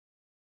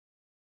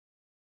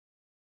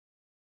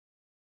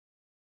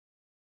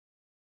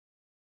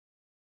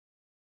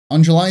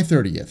On July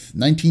 30th,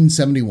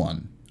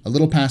 1971, a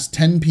little past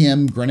 10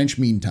 p.m. Greenwich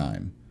Mean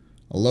Time,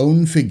 a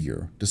lone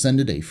figure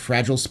descended a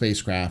fragile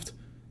spacecraft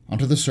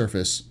onto the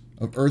surface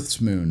of Earth's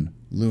moon,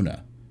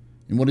 Luna,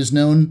 in what is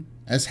known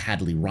as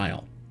Hadley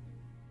Ryle.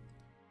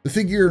 The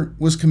figure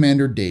was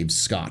Commander Dave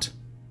Scott,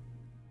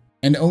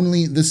 and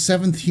only the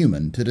 7th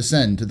human to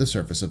descend to the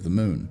surface of the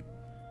moon.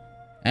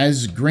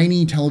 As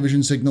grainy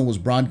television signal was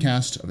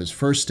broadcast of his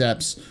first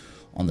steps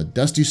on the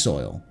dusty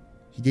soil,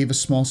 he gave a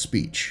small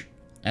speech,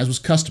 as was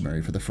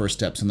customary for the first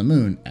steps on the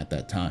moon at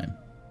that time.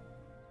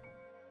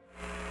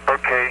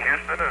 Okay,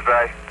 Houston, as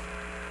I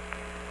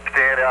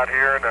stand out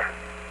here in the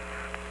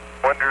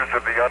wonders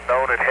of the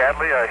unknown at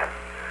Hadley, I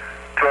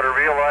try to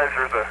realize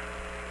there's a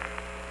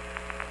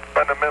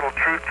fundamental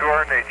truth to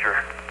our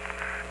nature.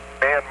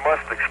 Man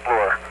must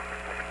explore.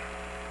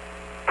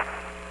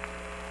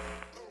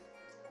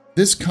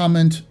 This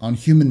comment on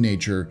human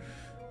nature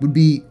would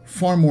be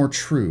far more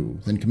true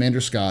than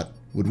Commander Scott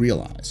would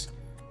realize,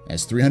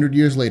 as 300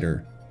 years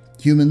later,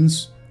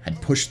 humans had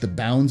pushed the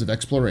bounds of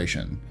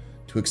exploration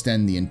to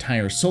extend the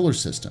entire solar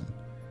system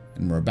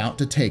and were about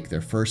to take their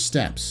first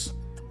steps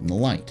in the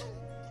light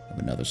of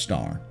another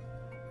star.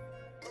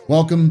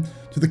 Welcome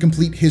to the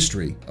complete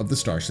history of the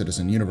Star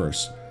Citizen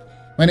universe.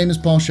 My name is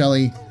Paul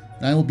Shelley,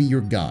 and I will be your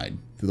guide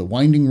through the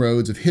winding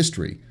roads of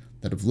history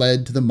that have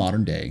led to the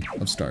modern day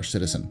of Star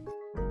Citizen.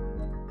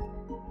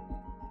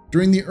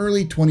 During the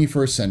early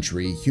 21st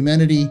century,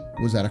 humanity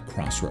was at a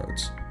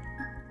crossroads.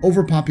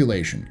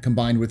 Overpopulation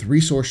combined with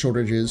resource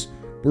shortages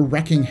were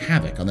wreaking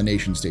havoc on the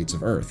nation-states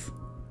of Earth.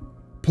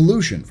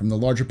 Pollution from the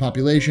larger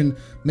population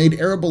made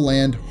arable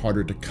land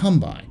harder to come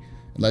by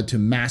and led to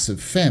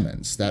massive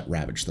famines that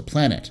ravaged the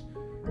planet.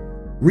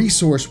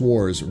 Resource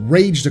wars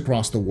raged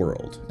across the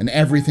world, and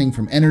everything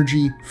from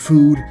energy,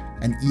 food,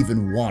 and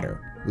even water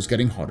was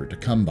getting harder to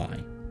come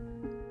by.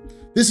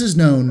 This is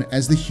known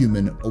as the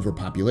human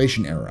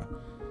overpopulation era.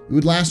 It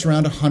would last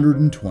around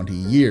 120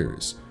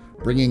 years,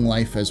 bringing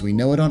life as we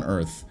know it on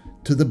Earth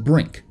to the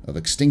brink of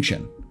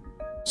extinction.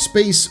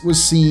 Space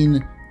was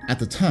seen, at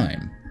the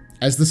time,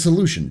 as the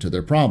solution to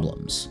their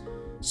problems.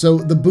 So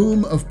the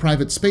boom of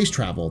private space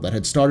travel that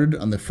had started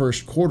on the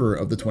first quarter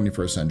of the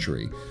 21st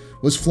century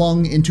was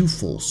flung into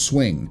full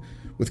swing,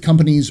 with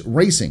companies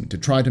racing to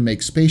try to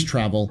make space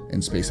travel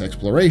and space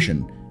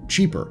exploration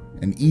cheaper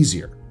and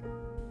easier.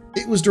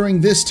 It was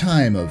during this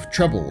time of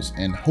troubles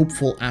and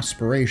hopeful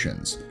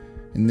aspirations,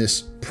 in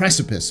this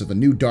precipice of a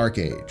new dark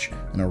age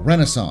and a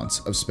renaissance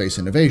of space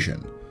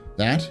innovation,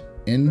 that,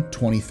 in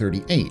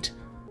 2038,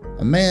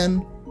 a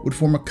man would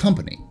form a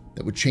company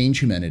that would change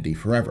humanity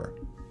forever.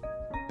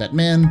 That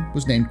man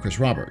was named Chris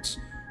Roberts,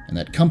 and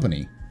that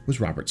company was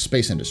Roberts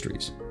Space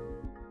Industries.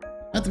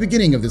 At the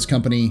beginning of this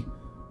company,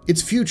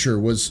 its future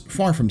was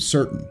far from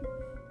certain.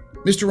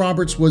 Mr.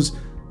 Roberts was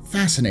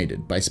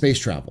fascinated by space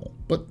travel,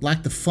 but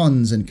lacked the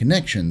funds and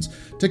connections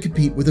to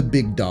compete with the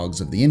big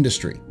dogs of the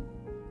industry.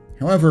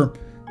 However,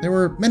 there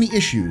were many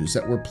issues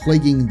that were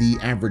plaguing the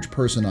average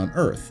person on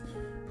Earth,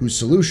 whose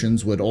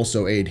solutions would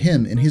also aid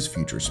him in his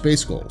future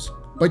space goals.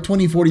 By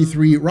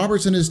 2043,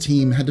 Roberts and his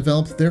team had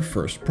developed their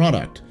first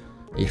product,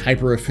 a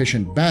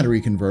hyper-efficient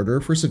battery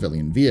converter for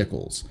civilian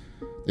vehicles.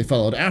 They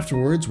followed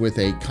afterwards with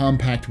a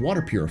compact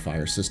water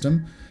purifier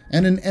system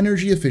and an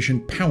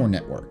energy-efficient power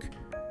network.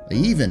 They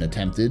even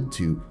attempted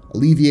to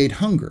alleviate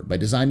hunger by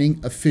designing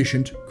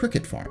efficient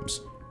cricket farms.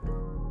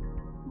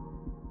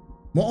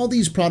 While all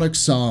these products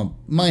saw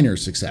minor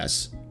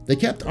success, they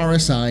kept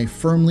RSI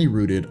firmly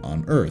rooted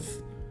on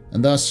Earth,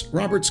 and thus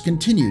Roberts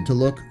continued to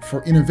look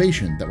for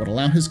innovation that would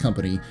allow his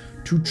company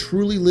to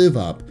truly live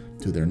up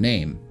to their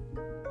name.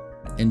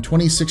 In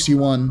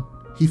 2061,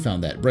 he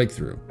found that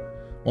breakthrough.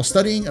 While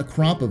studying a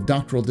crop of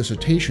doctoral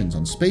dissertations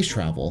on space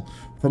travel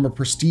from a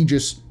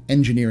prestigious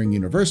engineering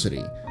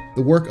university,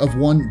 the work of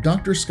one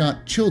Dr.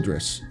 Scott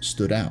Childress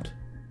stood out.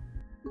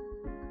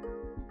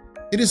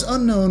 It is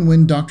unknown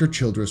when Dr.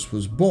 Childress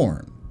was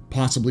born,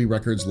 possibly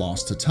records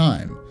lost to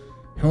time.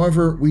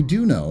 However, we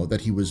do know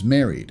that he was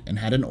married and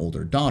had an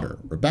older daughter,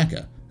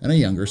 Rebecca, and a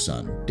younger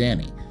son,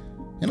 Danny,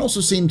 and also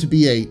seemed to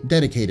be a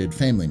dedicated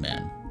family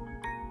man.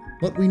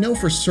 What we know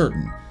for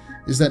certain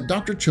is that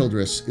Dr.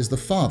 Childress is the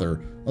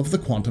father of the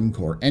quantum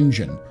core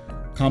engine,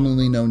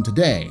 commonly known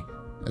today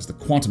as the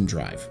quantum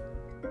drive.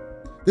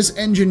 This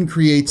engine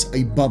creates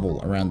a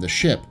bubble around the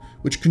ship,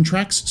 which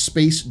contracts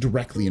space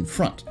directly in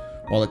front,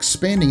 while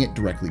expanding it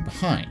directly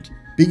behind,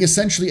 being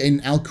essentially an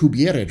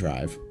Alcubierre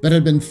drive that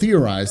had been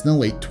theorized in the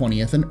late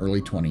 20th and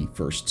early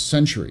 21st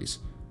centuries.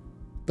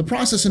 The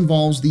process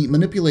involves the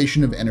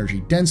manipulation of energy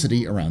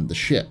density around the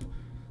ship.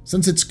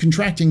 Since it's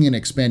contracting and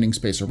expanding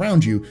space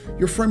around you,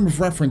 your frame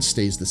of reference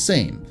stays the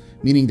same,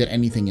 meaning that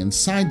anything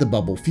inside the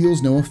bubble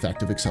feels no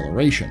effective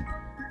acceleration.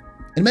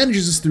 It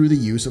manages this through the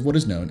use of what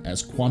is known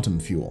as quantum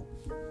fuel.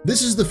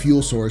 This is the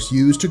fuel source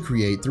used to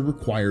create the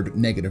required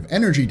negative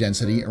energy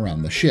density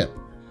around the ship.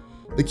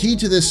 The key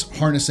to this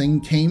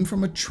harnessing came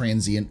from a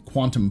transient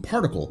quantum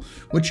particle,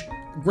 which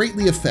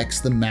greatly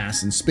affects the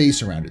mass and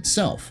space around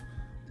itself.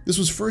 This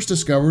was first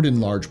discovered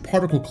in large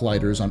particle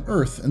colliders on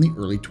Earth in the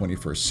early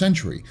 21st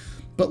century,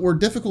 but were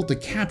difficult to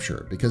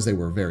capture because they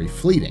were very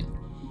fleeting.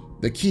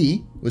 The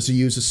key was to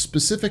use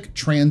specific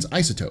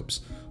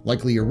transisotopes,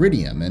 likely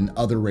iridium and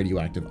other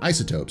radioactive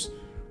isotopes,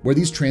 where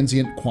these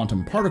transient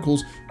quantum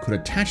particles could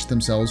attach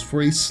themselves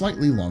for a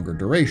slightly longer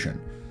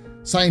duration.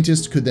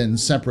 Scientists could then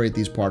separate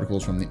these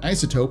particles from the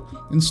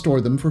isotope and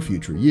store them for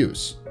future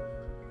use.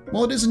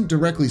 While it isn't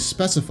directly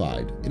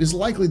specified, it is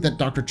likely that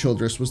Dr.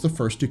 Childress was the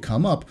first to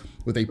come up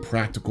with a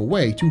practical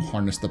way to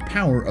harness the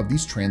power of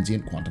these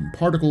transient quantum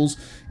particles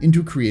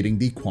into creating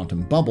the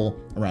quantum bubble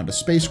around a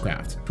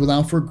spacecraft to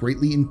allow for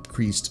greatly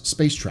increased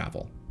space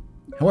travel.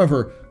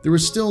 However, there were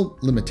still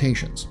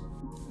limitations.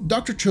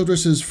 Dr.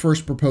 Childress's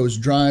first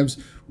proposed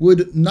drives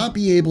would not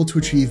be able to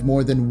achieve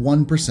more than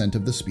 1%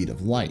 of the speed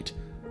of light.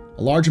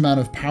 A large amount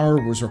of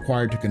power was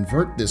required to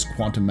convert this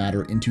quantum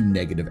matter into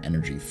negative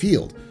energy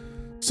field.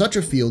 Such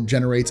a field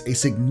generates a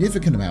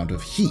significant amount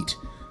of heat.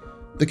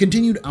 The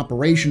continued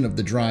operation of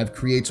the drive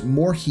creates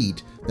more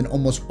heat than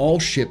almost all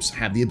ships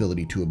have the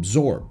ability to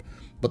absorb,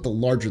 but the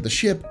larger the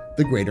ship,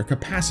 the greater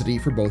capacity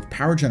for both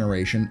power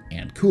generation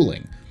and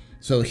cooling,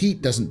 so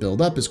heat doesn't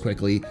build up as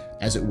quickly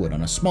as it would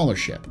on a smaller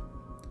ship.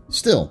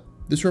 Still,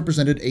 this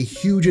represented a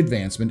huge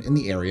advancement in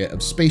the area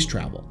of space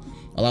travel,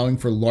 allowing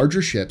for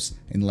larger ships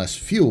and less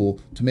fuel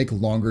to make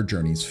longer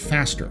journeys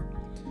faster.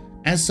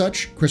 As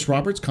such, Chris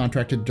Roberts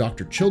contracted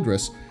Dr.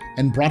 Childress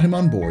and brought him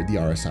on board the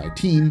RSI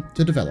team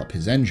to develop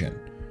his engine.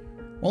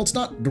 While it's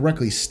not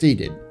directly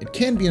stated, it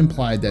can be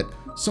implied that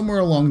somewhere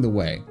along the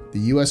way, the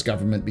US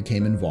government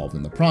became involved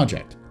in the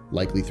project,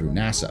 likely through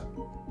NASA.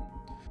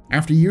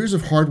 After years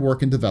of hard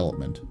work and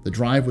development, the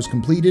drive was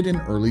completed in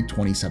early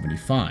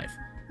 2075,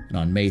 and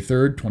on May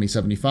 3,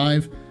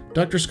 2075,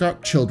 Dr.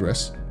 Scott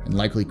Childress, and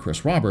likely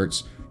Chris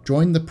Roberts,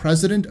 joined the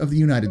President of the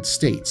United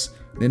States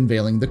in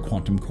unveiling the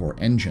quantum core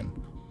engine.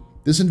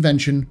 This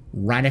invention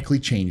radically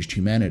changed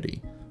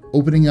humanity,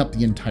 opening up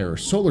the entire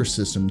solar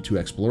system to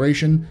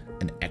exploration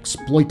and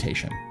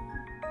exploitation.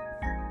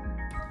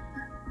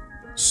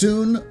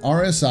 Soon,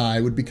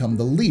 RSI would become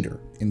the leader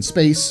in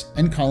space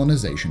and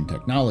colonization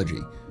technology.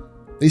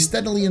 They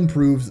steadily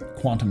improved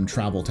quantum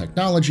travel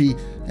technology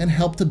and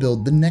helped to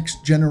build the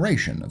next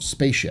generation of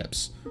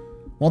spaceships.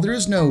 While there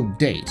is no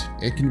date,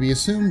 it can be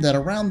assumed that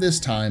around this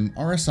time,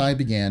 RSI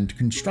began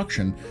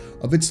construction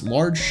of its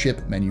large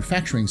ship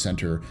manufacturing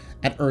center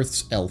at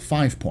Earth's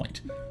L5 point,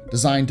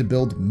 designed to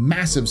build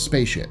massive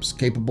spaceships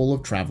capable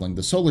of traveling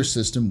the solar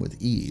system with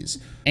ease,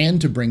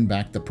 and to bring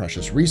back the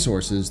precious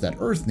resources that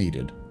Earth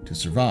needed to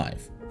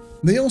survive.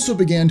 They also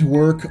began to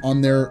work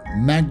on their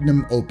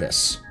magnum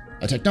opus,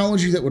 a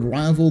technology that would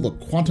rival the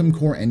quantum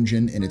core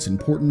engine in its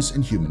importance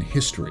in human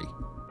history: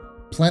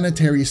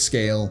 planetary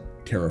scale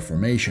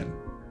terraformation.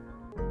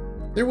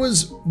 There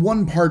was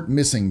one part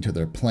missing to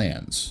their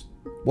plans,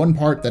 one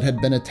part that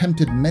had been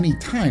attempted many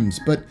times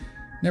but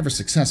never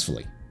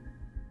successfully: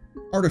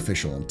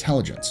 artificial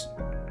intelligence.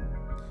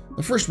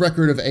 The first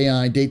record of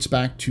AI dates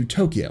back to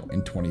Tokyo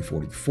in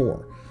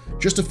 2044,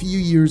 just a few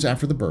years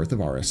after the birth of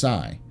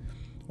RSI.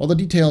 While the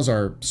details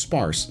are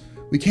sparse,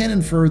 we can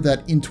infer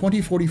that in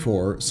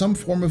 2044 some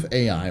form of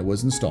AI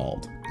was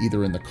installed,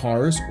 either in the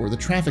cars or the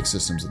traffic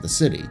systems of the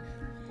city.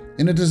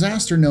 In a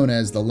disaster known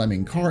as the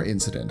Lemming Car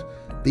Incident,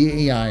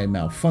 the AI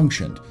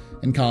malfunctioned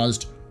and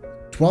caused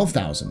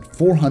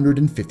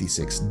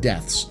 12,456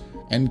 deaths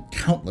and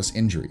countless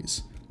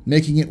injuries,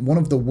 making it one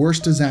of the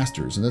worst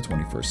disasters in the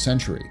 21st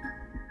century.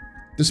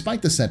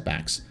 Despite the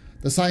setbacks,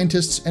 the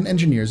scientists and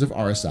engineers of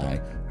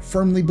RSI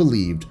firmly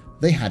believed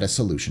they had a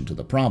solution to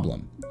the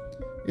problem.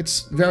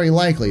 It's very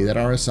likely that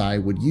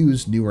RSI would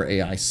use newer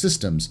AI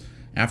systems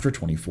after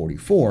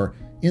 2044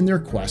 in their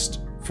quest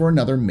for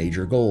another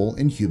major goal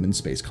in human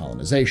space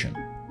colonization.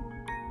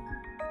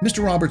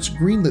 Mr. Roberts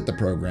greenlit the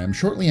program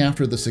shortly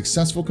after the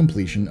successful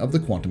completion of the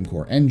quantum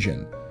core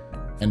engine,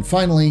 and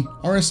finally,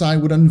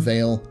 RSI would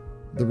unveil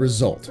the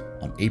result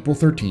on April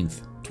 13,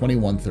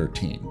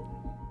 2113.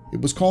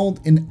 It was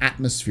called an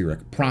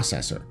atmospheric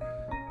processor.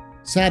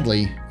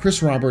 Sadly,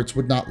 Chris Roberts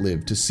would not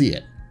live to see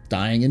it,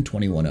 dying in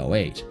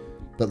 2108,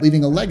 but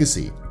leaving a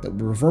legacy that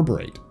would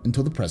reverberate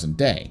until the present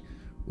day,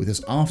 with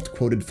his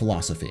oft-quoted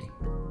philosophy: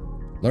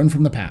 learn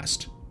from the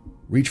past,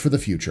 reach for the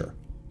future,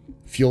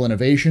 fuel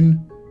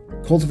innovation,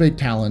 cultivate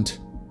talent,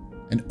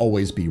 and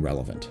always be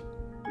relevant.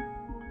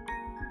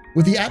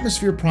 With the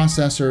atmosphere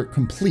processor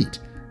complete,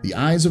 the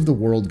eyes of the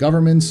world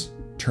governments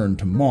turned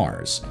to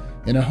Mars,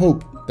 in a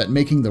hope that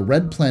making the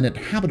red planet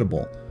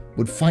habitable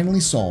would finally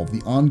solve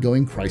the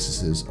ongoing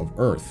crises of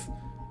Earth.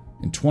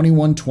 In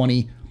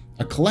 2120,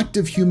 a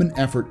collective human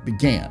effort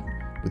began,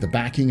 with the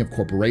backing of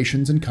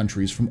corporations and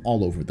countries from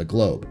all over the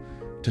globe,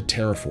 to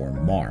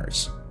terraform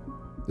Mars.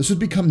 This would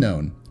become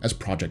known as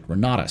Project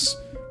Renatus,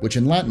 which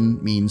in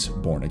Latin means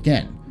born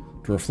again,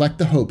 to reflect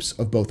the hopes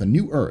of both a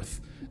new Earth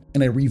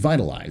and a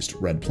revitalized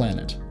red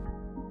planet.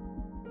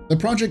 The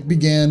project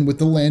began with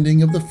the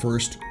landing of the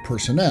first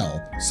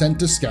personnel sent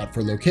to scout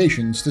for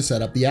locations to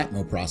set up the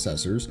Atmo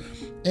processors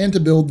and to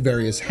build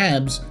various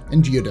HABs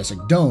and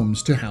geodesic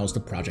domes to house the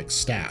project's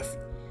staff.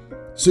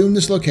 Soon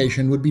this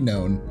location would be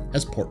known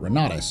as Port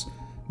Renatus,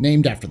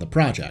 named after the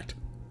project,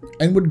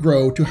 and would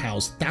grow to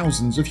house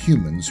thousands of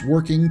humans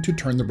working to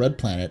turn the Red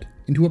Planet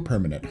into a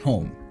permanent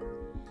home.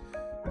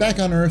 Back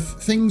on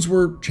Earth, things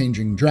were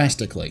changing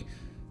drastically.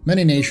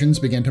 Many nations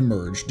began to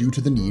merge due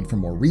to the need for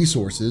more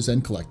resources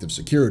and collective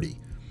security.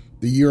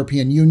 The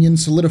European Union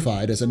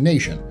solidified as a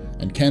nation,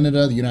 and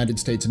Canada, the United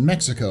States, and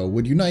Mexico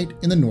would unite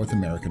in the North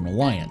American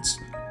Alliance.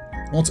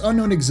 While it's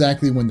unknown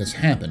exactly when this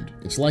happened,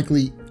 it's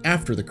likely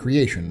after the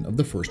creation of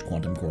the first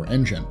quantum core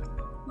engine.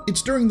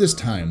 It's during this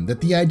time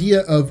that the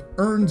idea of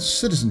earned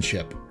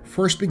citizenship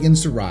first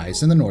begins to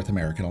rise in the North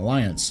American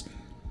Alliance.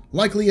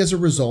 Likely as a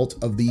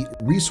result of the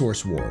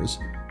resource wars,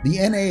 the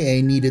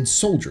NAA needed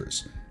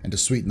soldiers, and to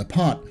sweeten the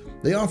pot,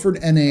 they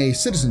offered NAA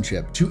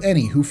citizenship to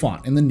any who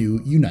fought in the new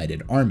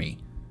United Army,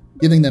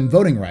 giving them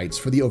voting rights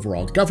for the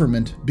overall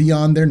government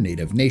beyond their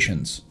native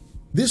nations.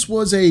 This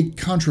was a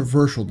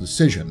controversial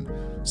decision,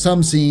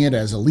 some seeing it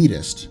as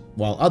elitist,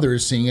 while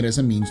others seeing it as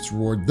a means to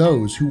reward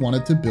those who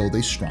wanted to build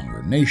a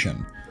stronger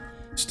nation.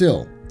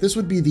 Still, this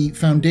would be the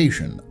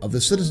foundation of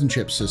the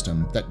citizenship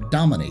system that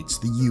dominates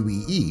the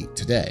UEE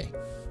today.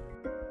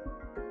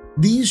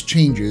 These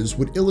changes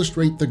would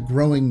illustrate the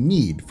growing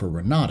need for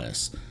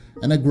Renatus,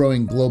 and a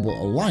growing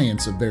global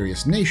alliance of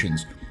various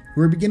nations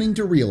who were beginning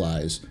to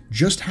realize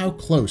just how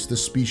close the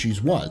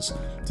species was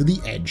to the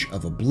edge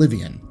of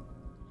oblivion.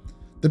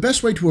 The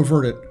best way to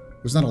avert it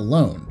was not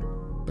alone,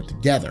 but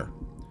together,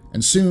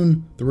 and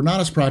soon the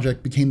Renatus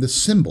project became the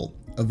symbol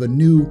of a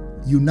new,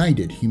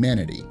 united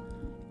humanity,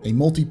 a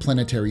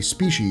multiplanetary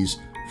species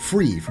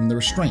free from the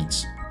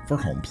restraints of our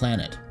home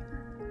planet.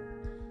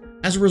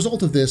 As a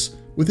result of this,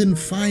 within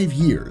 5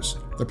 years,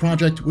 the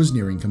project was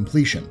nearing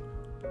completion.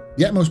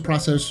 The Atmos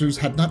processors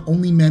had not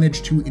only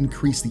managed to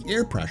increase the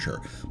air pressure,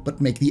 but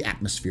make the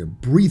atmosphere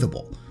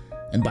breathable,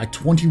 and by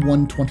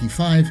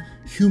 2125,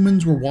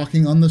 humans were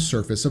walking on the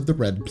surface of the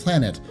Red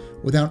Planet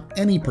without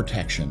any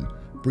protection,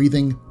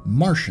 breathing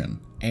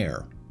Martian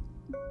air.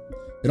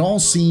 It all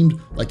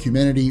seemed like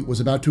humanity was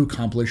about to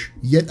accomplish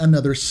yet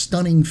another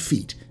stunning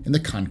feat in the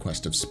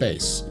conquest of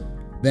space.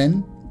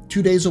 Then,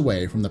 2 days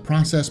away from the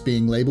process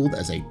being labeled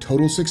as a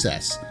total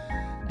success,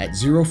 at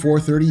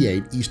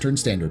 0438 Eastern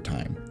Standard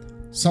Time,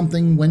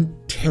 something went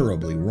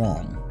terribly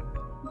wrong.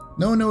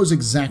 No one knows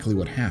exactly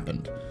what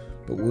happened,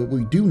 but what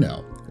we do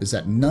know is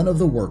that none of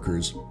the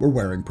workers were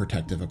wearing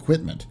protective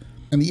equipment,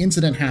 and the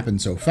incident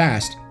happened so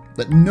fast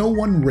that no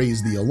one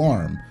raised the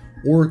alarm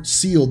or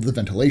sealed the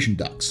ventilation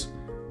ducts.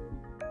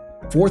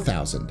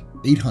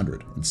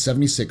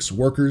 4,876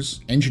 workers,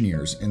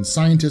 engineers, and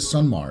scientists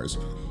on Mars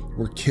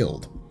were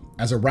killed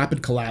as a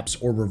rapid collapse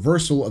or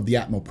reversal of the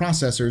Atmo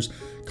processors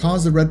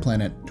caused the Red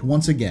Planet to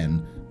once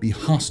again be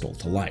hostile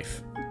to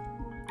life.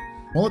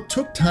 While it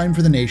took time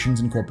for the nations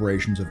and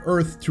corporations of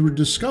Earth to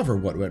discover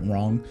what went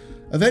wrong,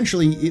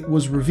 eventually it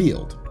was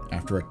revealed,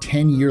 after a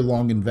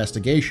 10-year-long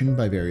investigation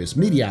by various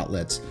media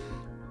outlets,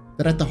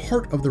 that at the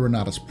heart of the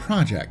Renatus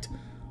project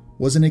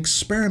was an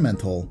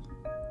experimental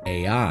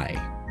AI.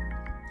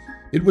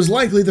 It was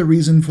likely the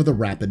reason for the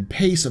rapid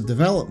pace of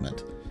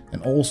development,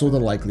 and also the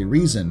likely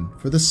reason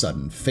for the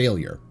sudden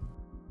failure.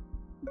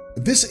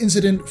 This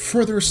incident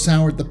further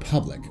soured the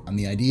public on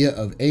the idea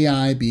of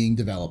AI being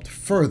developed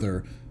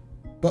further,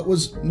 but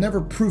was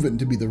never proven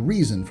to be the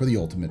reason for the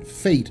ultimate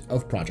fate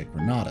of Project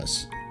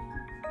Renatus.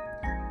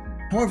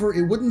 However,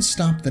 it wouldn't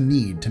stop the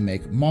need to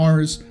make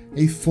Mars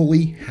a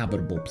fully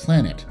habitable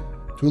planet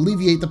to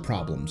alleviate the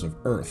problems of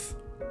Earth.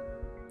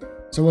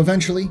 So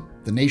eventually,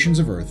 the nations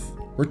of Earth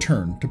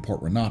returned to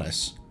Port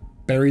Renatus,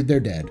 buried their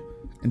dead,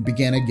 and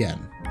began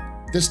again,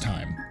 this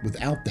time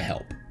without the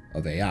help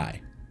of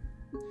AI.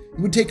 It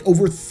would take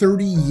over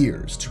 30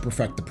 years to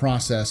perfect the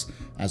process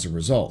as a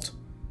result.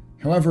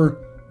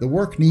 However, the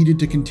work needed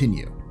to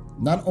continue,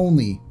 not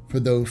only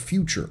for the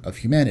future of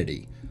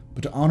humanity,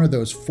 but to honor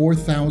those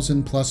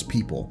 4,000 plus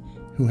people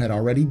who had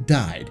already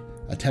died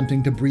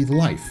attempting to breathe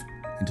life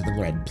into the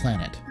Red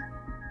Planet.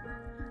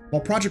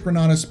 While Project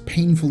Renatus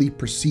painfully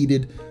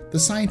proceeded, the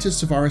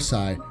scientists of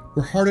RSI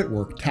were hard at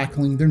work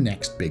tackling their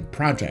next big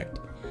project.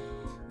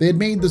 They had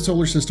made the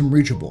solar system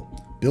reachable,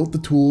 built the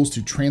tools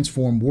to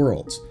transform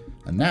worlds,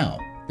 and now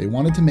they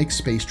wanted to make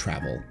space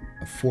travel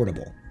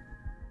affordable.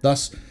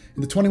 Thus,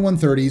 in the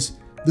 2130s,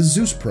 the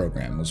Zeus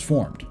program was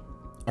formed,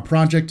 a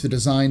project to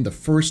design the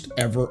first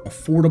ever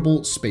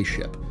affordable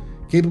spaceship,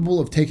 capable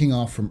of taking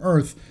off from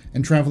Earth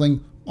and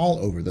traveling all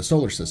over the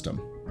solar system.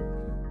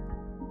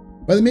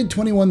 By the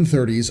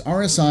mid-2130s,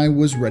 RSI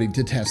was ready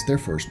to test their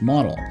first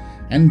model,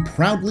 and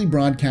proudly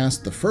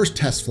broadcast the first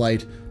test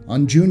flight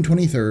on June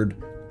 23,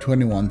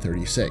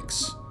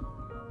 2136.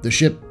 The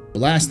ship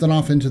blasted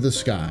off into the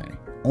sky,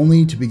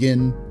 only to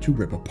begin to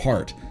rip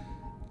apart.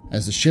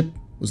 As the ship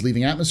was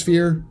leaving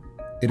atmosphere,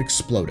 it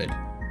exploded,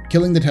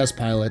 killing the test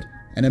pilot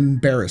and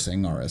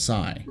embarrassing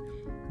RSI.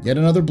 Yet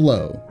another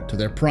blow to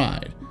their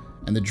pride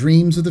and the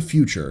dreams of the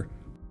future,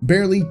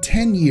 barely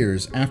 10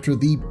 years after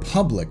the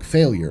public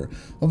failure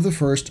of the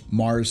first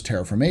Mars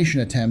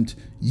terraformation attempt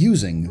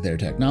using their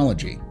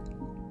technology.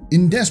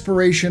 In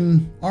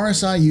desperation,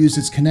 RSI used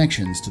its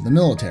connections to the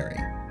military,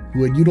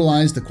 who had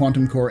utilized the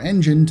quantum core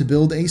engine to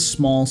build a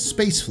small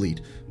space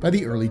fleet by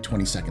the early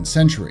 22nd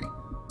century.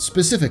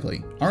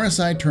 Specifically,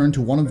 RSI turned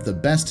to one of the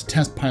best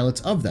test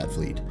pilots of that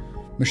fleet,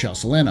 Michelle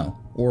Solano,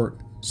 or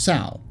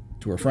Sal,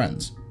 to her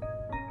friends.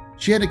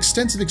 She had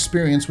extensive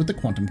experience with the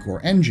quantum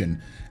core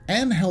engine,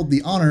 and held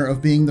the honor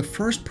of being the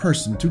first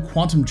person to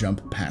quantum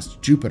jump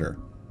past Jupiter.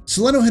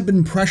 Solano had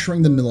been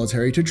pressuring the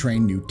military to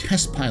train new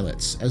test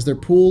pilots, as their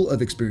pool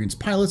of experienced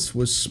pilots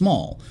was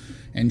small,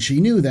 and she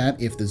knew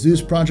that if the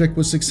Zeus project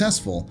was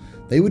successful,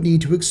 they would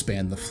need to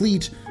expand the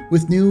fleet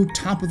with new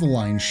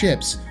top-of-the-line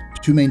ships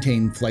to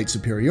maintain flight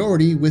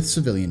superiority with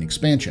civilian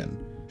expansion.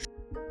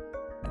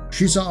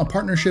 She saw a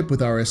partnership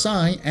with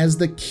RSI as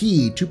the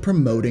key to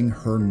promoting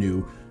her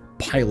new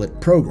pilot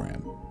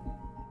program.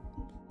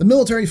 The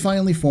military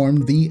finally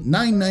formed the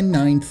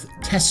 999th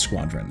Test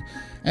Squadron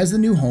as the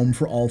new home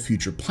for all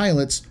future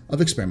pilots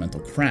of experimental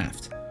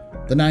craft.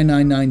 The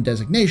 999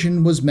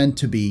 designation was meant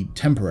to be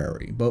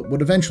temporary, but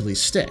would eventually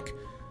stick.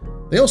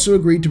 They also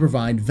agreed to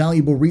provide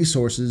valuable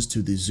resources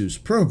to the Zeus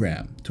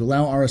program to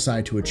allow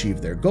RSI to achieve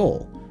their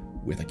goal,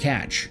 with a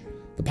catch.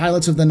 The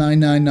pilots of the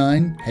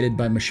 999, headed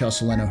by Michelle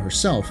Solano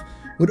herself,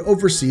 would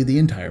oversee the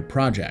entire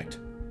project.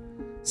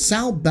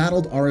 Sal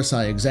battled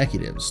RSI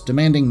executives,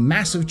 demanding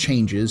massive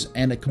changes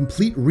and a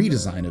complete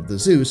redesign of the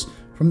Zeus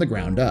from the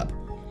ground up.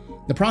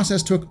 The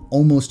process took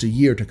almost a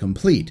year to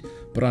complete,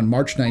 but on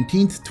March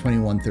 19,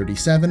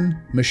 2137,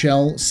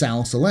 Michelle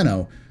Sal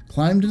Solano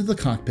climbed into the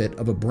cockpit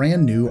of a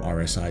brand new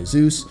RSI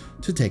Zeus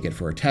to take it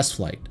for a test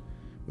flight.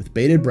 With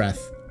bated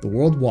breath, the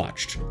world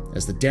watched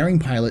as the daring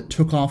pilot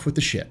took off with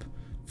the ship,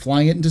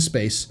 flying it into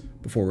space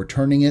before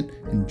returning it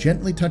and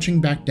gently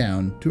touching back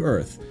down to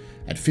Earth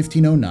at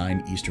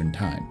 1509 Eastern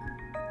Time.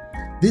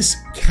 This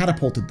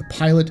catapulted the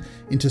pilot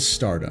into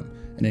stardom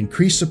and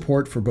increased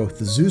support for both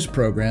the Zeus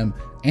program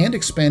and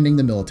expanding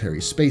the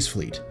military space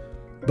fleet.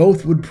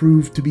 Both would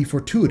prove to be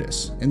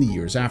fortuitous in the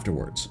years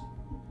afterwards.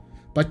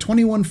 By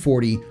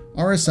 2140,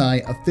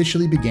 RSI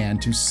officially began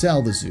to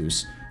sell the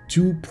Zeus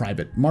to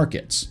private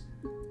markets,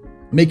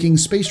 making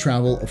space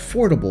travel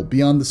affordable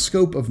beyond the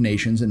scope of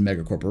nations and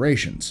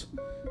megacorporations.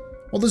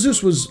 While the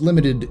Zeus was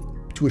limited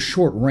to a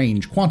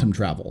short-range quantum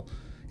travel,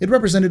 it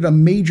represented a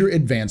major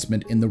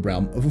advancement in the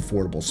realm of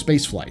affordable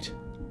spaceflight.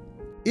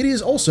 It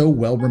is also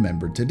well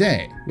remembered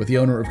today, with the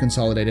owner of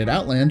Consolidated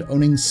Outland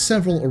owning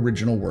several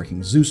original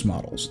working Zeus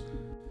models.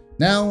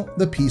 Now,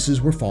 the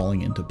pieces were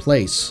falling into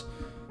place.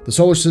 The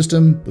solar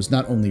system was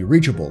not only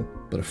reachable,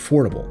 but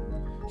affordable.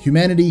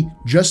 Humanity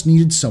just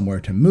needed somewhere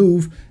to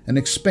move and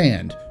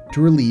expand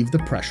to relieve the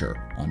pressure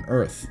on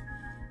Earth.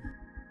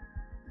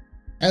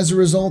 As a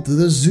result,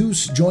 the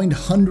Zeus joined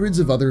hundreds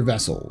of other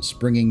vessels,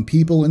 bringing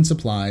people and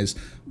supplies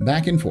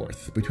back and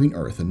forth between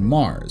Earth and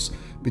Mars,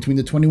 between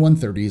the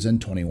 2130s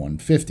and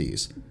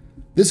 2150s.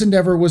 This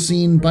endeavor was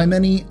seen by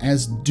many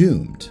as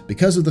doomed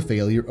because of the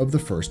failure of the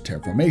first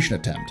terraformation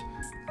attempt.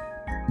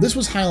 This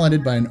was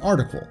highlighted by an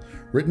article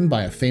written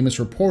by a famous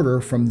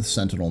reporter from the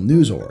Sentinel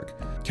News Org,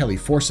 Kelly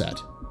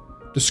Forsett,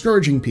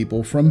 discouraging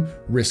people from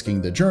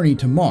risking the journey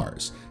to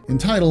Mars,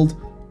 entitled,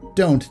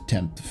 "Don't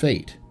Tempt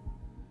Fate."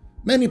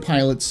 Many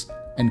pilots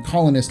and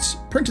colonists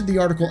printed the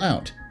article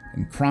out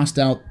and crossed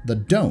out the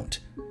 "don't,"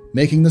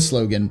 making the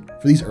slogan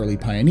for these early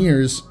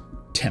pioneers,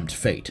 "Tempt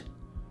Fate."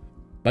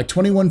 By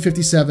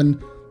 2157,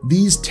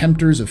 these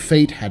tempters of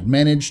fate had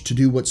managed to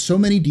do what so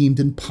many deemed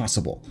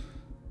impossible,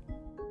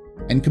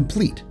 and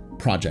complete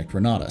Project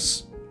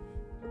Renatus,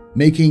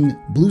 making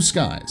blue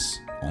skies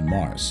on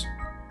Mars.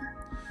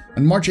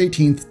 On March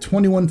 18,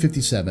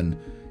 2157,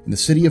 in the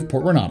city of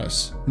Port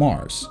Renatus,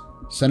 Mars,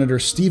 Senator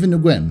Stephen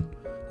Nguyen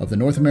of the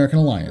North American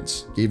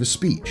Alliance gave a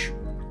speech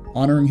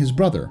honoring his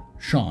brother,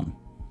 Sean.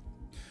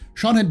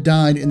 Sean had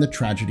died in the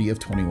tragedy of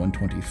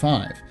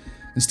 2125,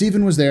 and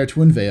Stephen was there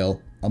to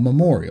unveil a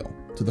memorial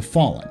to the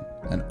fallen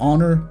and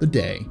honor the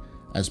day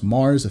as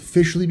Mars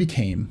officially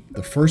became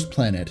the first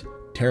planet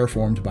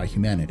terraformed by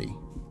humanity.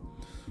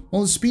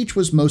 While his speech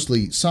was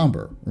mostly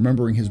somber,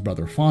 remembering his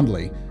brother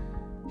fondly,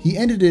 he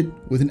ended it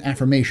with an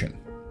affirmation.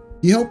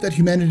 He hoped that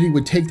humanity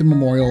would take the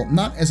memorial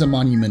not as a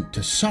monument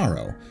to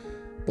sorrow,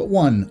 but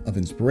one of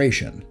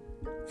inspiration,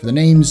 for the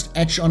names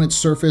etched on its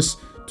surface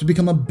to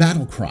become a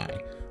battle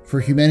cry for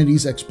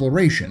humanity's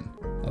exploration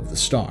of the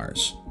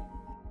stars.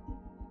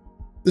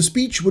 The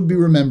speech would be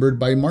remembered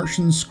by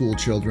Martian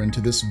schoolchildren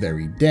to this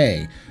very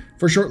day,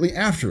 for shortly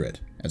after it,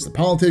 as the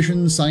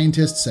politicians,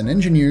 scientists, and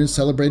engineers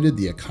celebrated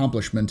the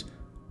accomplishment,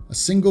 a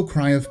single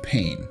cry of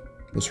pain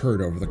was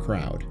heard over the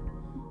crowd.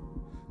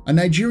 A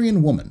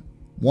Nigerian woman,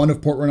 one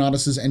of Port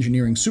Renatus'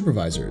 engineering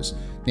supervisors,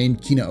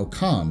 named Kina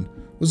Okan,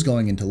 was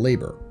going into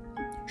labor.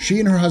 She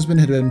and her husband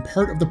had been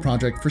part of the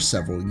project for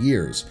several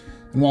years,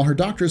 and while her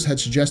doctors had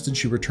suggested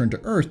she return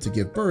to Earth to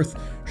give birth,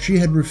 she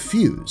had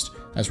refused,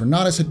 as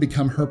Renatus had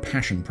become her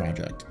passion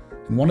project,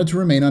 and wanted to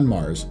remain on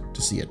Mars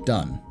to see it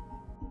done.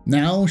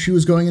 Now she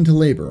was going into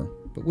labor,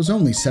 but was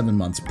only 7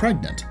 months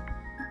pregnant.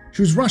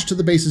 She was rushed to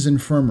the base's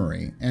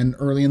infirmary, and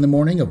early in the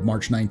morning of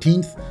March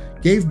 19th,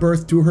 gave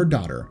birth to her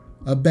daughter,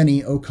 of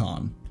Benny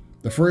O'Con,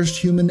 the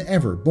first human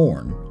ever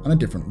born on a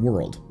different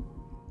world.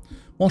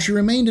 While she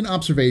remained in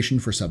observation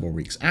for several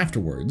weeks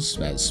afterwards,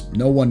 as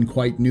no one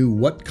quite knew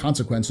what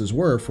consequences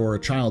were for a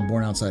child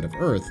born outside of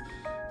Earth,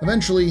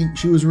 eventually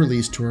she was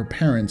released to her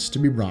parents to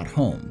be brought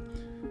home,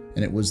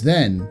 and it was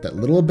then that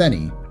little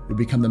Benny would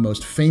become the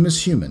most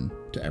famous human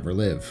to ever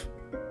live.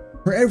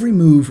 Her every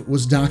move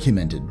was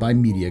documented by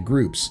media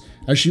groups,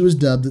 as she was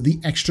dubbed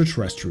the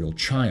extraterrestrial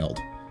child.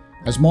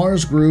 As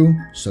Mars grew,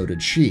 so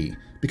did she,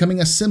 becoming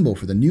a symbol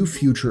for the new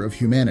future of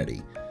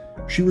humanity.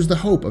 She was the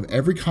hope of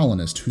every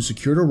colonist who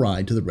secured a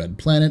ride to the Red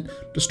Planet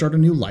to start a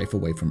new life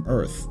away from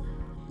Earth.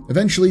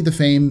 Eventually, the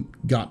fame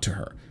got to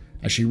her,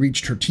 as she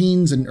reached her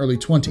teens and early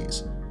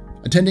 20s,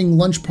 attending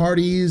lunch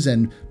parties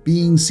and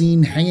being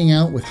seen hanging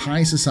out with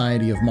high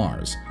society of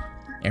Mars.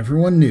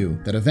 Everyone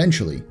knew that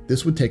eventually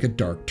this would take a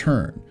dark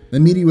turn. The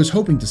media was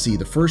hoping to see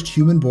the first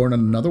human born on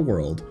another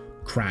world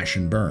crash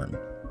and burn.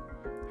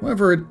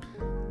 However, it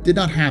did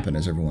not happen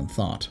as everyone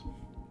thought.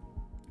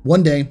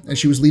 One day, as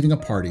she was leaving a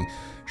party,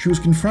 she was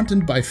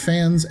confronted by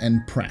fans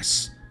and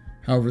press.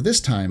 However,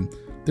 this time,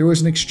 there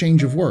was an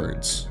exchange of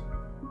words.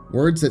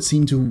 Words that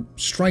seemed to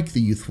strike the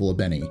youthful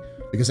Benny,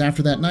 because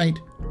after that night,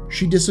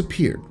 she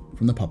disappeared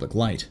from the public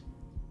light.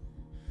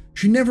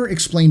 She never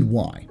explained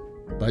why,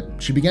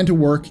 but she began to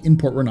work in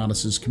Port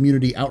Renatus'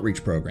 community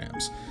outreach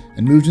programs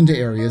and moved into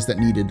areas that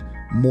needed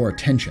more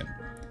attention,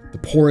 the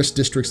poorest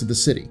districts of the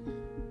city,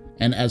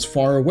 and as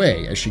far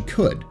away as she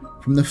could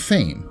from the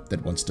fame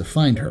that once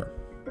defined her.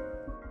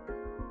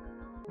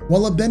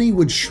 While Benny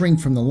would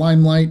shrink from the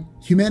limelight,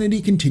 humanity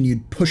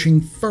continued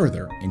pushing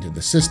further into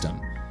the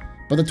system.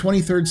 By the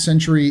 23rd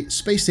century,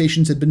 space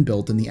stations had been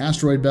built in the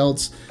asteroid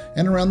belts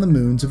and around the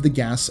moons of the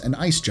gas and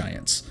ice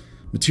giants.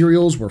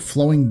 Materials were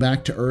flowing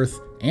back to Earth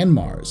and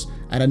Mars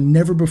at a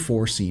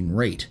never-before-seen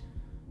rate.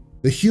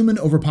 The human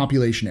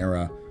overpopulation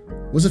era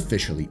was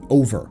officially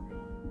over,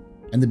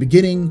 and the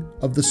beginning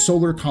of the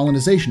solar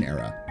colonization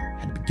era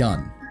had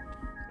begun.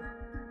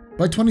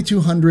 By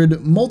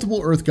 2200,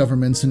 multiple Earth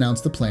governments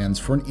announced the plans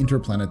for an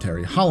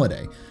interplanetary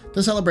holiday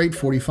to celebrate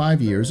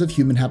 45 years of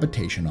human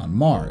habitation on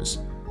Mars.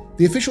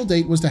 The official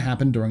date was to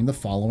happen during the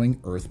following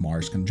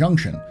Earth-Mars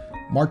conjunction,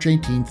 March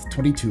 18,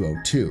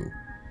 2202,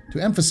 to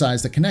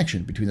emphasize the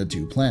connection between the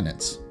two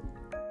planets.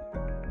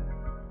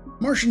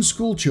 Martian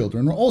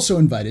schoolchildren were also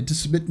invited to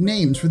submit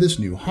names for this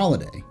new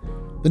holiday.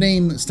 The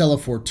name Stella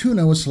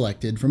Fortuna was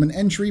selected from an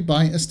entry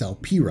by Estelle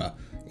Pira,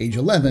 age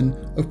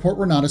 11, of Port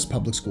Renatus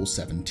Public School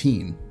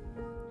 17.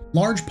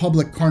 Large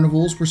public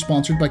carnivals were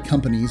sponsored by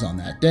companies on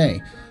that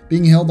day,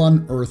 being held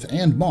on Earth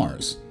and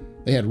Mars.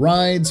 They had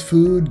rides,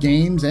 food,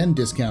 games, and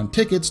discount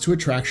tickets to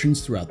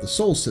attractions throughout the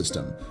Sol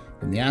system,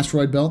 from the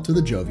asteroid belt to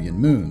the Jovian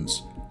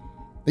moons.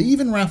 They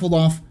even raffled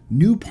off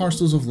new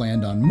parcels of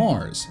land on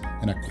Mars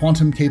and a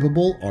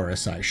quantum-capable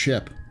RSI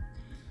ship.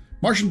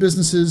 Martian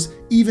businesses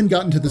even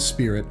got into the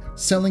spirit,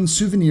 selling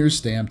souvenirs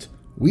stamped,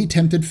 "We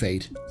Tempted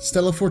Fate,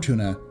 Stella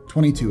Fortuna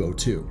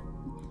 2202.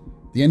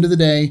 At the end of the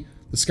day,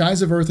 the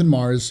skies of Earth and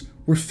Mars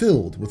were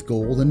filled with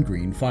gold and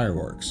green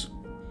fireworks.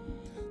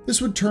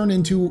 This would turn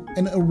into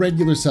an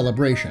irregular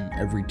celebration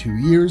every 2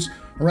 years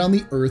around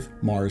the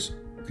Earth-Mars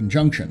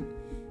conjunction.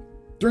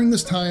 During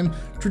this time,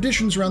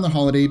 traditions around the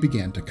holiday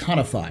began to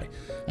codify.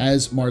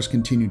 As Mars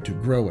continued to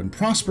grow and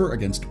prosper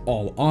against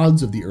all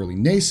odds of the early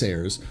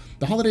naysayers,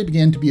 the holiday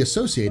began to be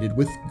associated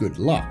with good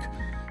luck,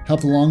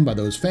 helped along by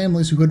those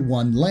families who had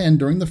won land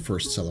during the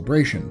first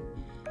celebration.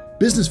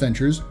 Business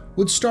ventures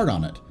would start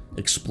on it,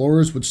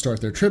 explorers would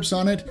start their trips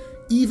on it,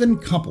 even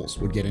couples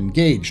would get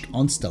engaged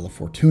on Stella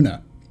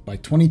Fortuna. By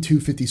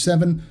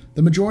 2257,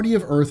 the majority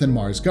of Earth and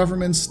Mars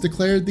governments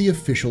declared the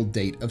official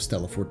date of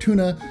Stella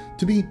Fortuna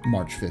to be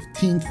March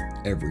 15th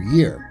every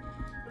year,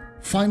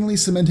 finally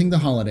cementing the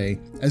holiday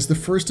as the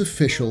first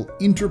official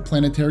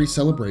interplanetary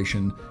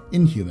celebration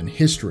in human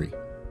history.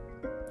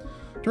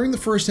 During the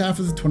first half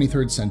of the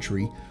 23rd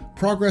century,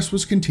 progress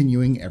was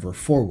continuing ever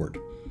forward.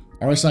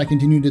 RSI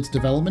continued its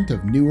development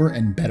of newer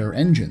and better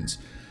engines,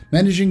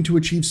 managing to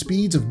achieve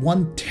speeds of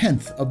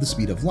 1/10 of the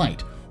speed of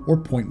light, or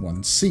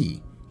 0.1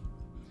 c.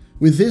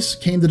 With this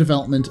came the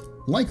development,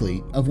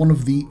 likely, of one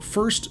of the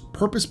first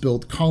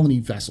purpose-built colony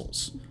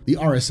vessels, the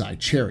RSI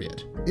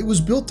Chariot. It was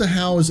built to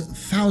house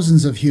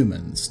thousands of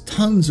humans,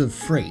 tons of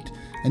freight,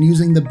 and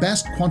using the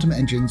best quantum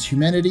engines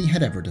humanity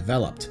had ever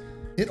developed.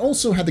 It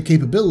also had the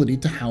capability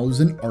to house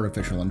an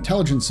artificial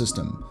intelligence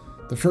system,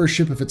 the first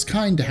ship of its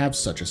kind to have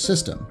such a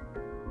system.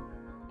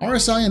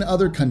 RSI and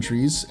other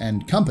countries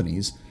and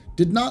companies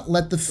did not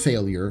let the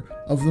failure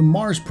of the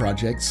Mars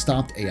project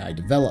stop AI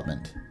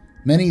development.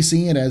 Many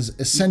see it as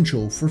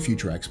essential for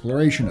future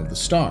exploration of the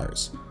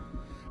stars,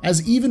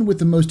 as even with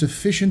the most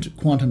efficient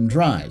quantum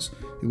drives,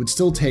 it would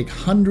still take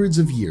hundreds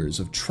of years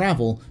of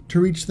travel to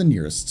reach the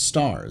nearest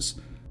stars.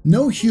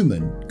 No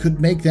human could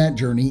make that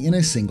journey in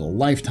a single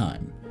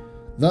lifetime.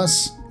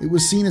 Thus, it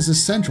was seen as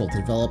essential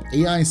to develop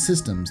AI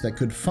systems that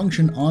could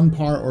function on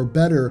par or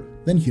better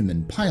than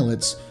human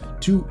pilots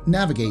to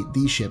navigate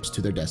these ships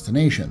to their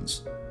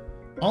destinations.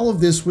 All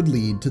of this would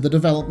lead to the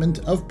development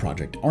of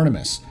Project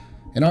Artemis,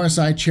 an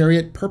RSI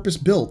chariot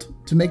purpose-built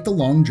to make the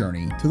long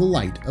journey to the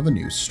light of a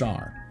new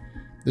star.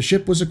 The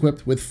ship was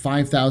equipped with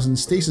 5,000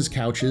 stasis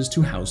couches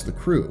to house the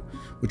crew,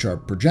 which are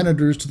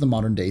progenitors to the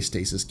modern-day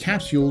stasis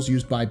capsules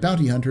used by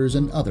bounty hunters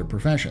and other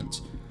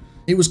professions.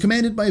 It was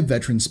commanded by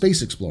veteran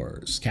space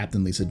explorers,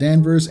 Captain Lisa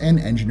Danvers and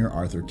Engineer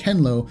Arthur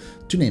Kenlow,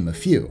 to name a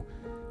few,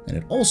 and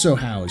it also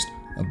housed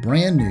a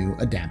brand new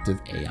adaptive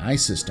AI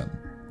system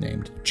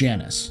named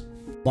Janus.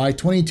 By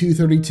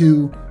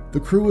 2232, the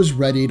crew was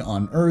readied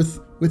on Earth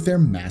with their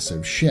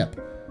massive ship,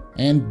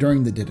 and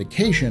during the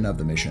dedication of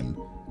the mission,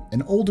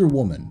 an older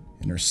woman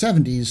in her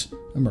 70s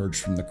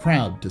emerged from the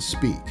crowd to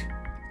speak.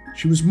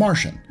 She was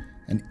Martian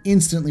and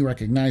instantly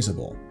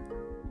recognizable.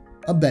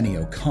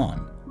 Abenio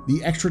Khan,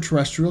 the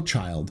extraterrestrial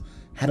child,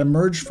 had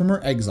emerged from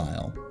her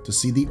exile to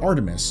see the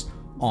Artemis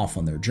off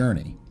on their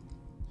journey.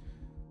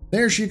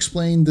 There she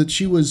explained that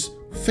she was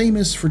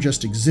famous for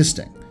just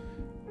existing,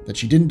 that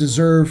she didn't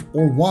deserve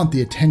or want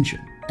the attention,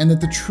 and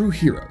that the true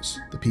heroes,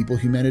 the people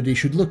humanity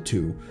should look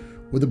to,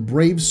 were the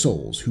brave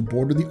souls who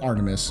boarded the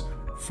Artemis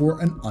for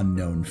an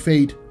unknown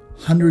fate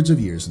hundreds of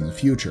years in the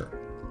future.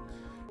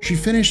 She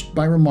finished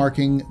by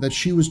remarking that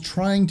she was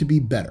trying to be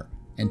better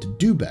and to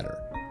do better,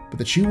 but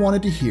that she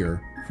wanted to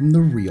hear from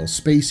the real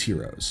space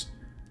heroes,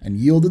 and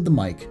yielded the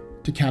mic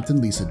to Captain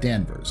Lisa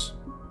Danvers.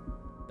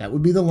 That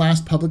would be the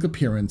last public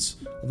appearance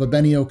of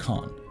Abenio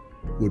Khan,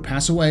 who would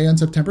pass away on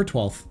September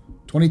 12,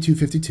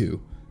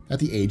 2252, at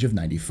the age of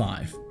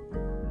 95.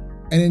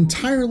 An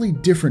entirely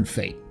different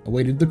fate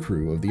awaited the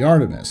crew of the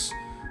Artemis,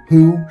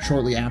 who,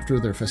 shortly after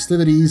their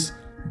festivities,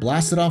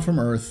 blasted off from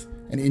Earth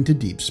and into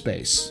deep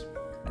space.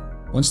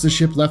 Once the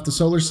ship left the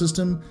solar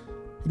system,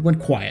 it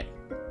went quiet.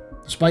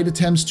 Despite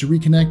attempts to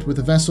reconnect with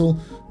the vessel,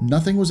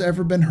 nothing was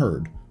ever been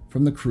heard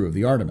from the crew of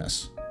the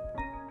Artemis.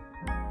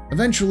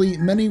 Eventually,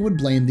 many would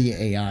blame the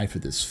AI for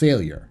this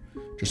failure,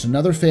 just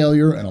another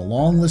failure in a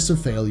long list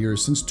of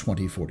failures since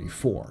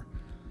 2044.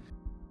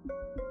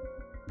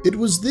 It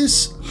was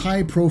this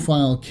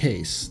high-profile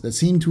case that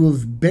seemed to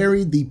have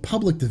buried the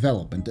public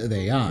development of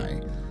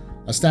AI,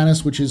 a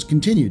status which has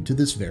continued to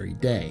this very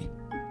day.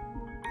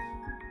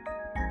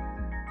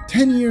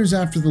 10 years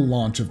after the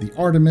launch of the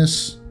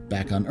Artemis,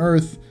 back on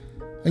Earth,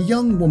 a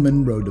young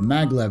woman rode a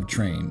maglev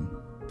train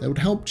that would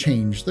help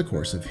change the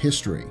course of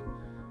history.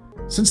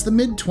 Since the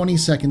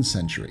mid-22nd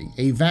century,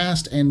 a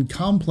vast and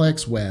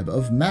complex web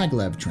of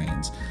maglev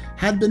trains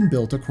had been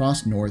built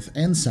across North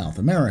and South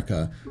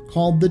America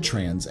called the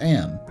Trans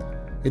Am.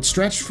 It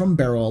stretched from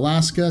Barrow,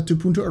 Alaska to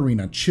Punta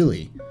Arenas,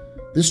 Chile.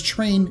 This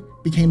train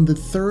became the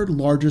third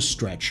largest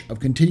stretch of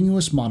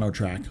continuous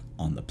monotrack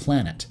on the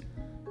planet.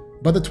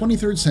 By the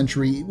 23rd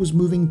century, it was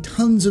moving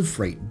tons of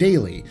freight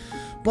daily,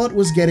 but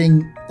was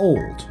getting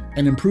old,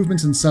 and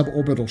improvements in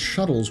suborbital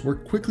shuttles were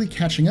quickly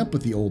catching up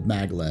with the old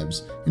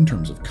maglevs in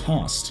terms of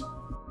cost.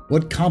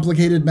 What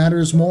complicated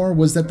matters more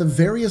was that the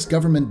various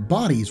government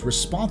bodies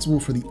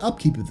responsible for the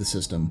upkeep of the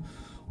system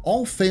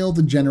all failed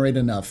to generate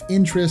enough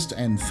interest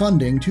and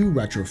funding to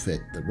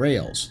retrofit the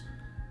rails.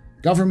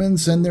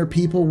 Governments and their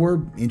people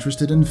were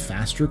interested in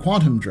faster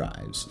quantum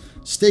drives,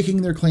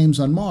 staking their claims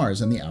on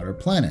Mars and the outer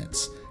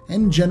planets,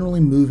 and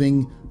generally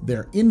moving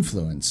their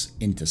influence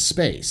into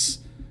space.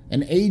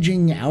 An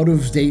aging,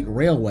 out-of-date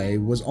railway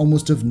was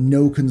almost of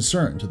no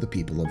concern to the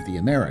people of the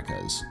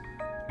Americas.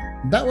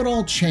 That would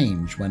all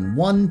change when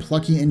one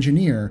plucky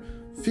engineer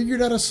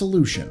figured out a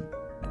solution.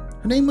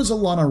 Her name was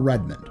Alana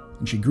Redmond,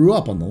 and she grew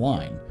up on the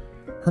line.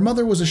 Her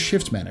mother was a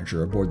shift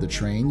manager aboard the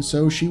train,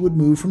 so she would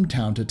move from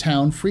town to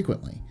town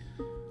frequently.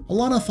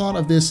 Alana thought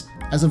of this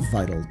as a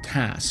vital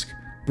task,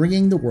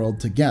 bringing the world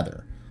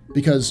together,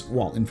 because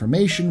while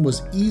information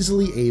was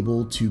easily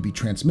able to be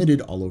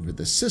transmitted all over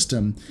the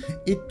system,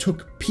 it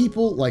took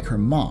people like her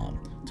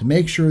mom to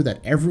make sure that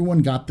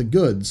everyone got the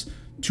goods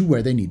to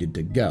where they needed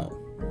to go.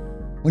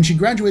 When she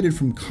graduated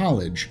from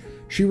college,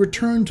 she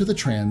returned to the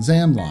Trans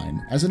Am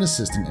line as an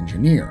assistant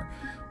engineer,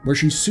 where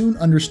she soon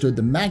understood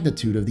the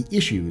magnitude of the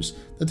issues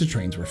that the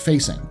trains were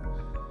facing.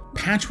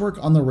 Patchwork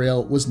on the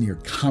rail was near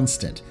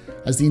constant,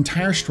 as the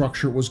entire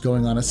structure was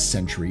going on a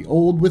century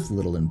old with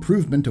little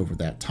improvement over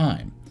that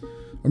time.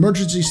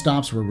 Emergency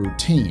stops were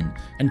routine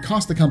and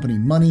cost the company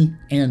money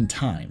and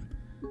time.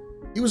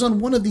 It was on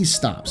one of these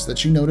stops that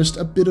she noticed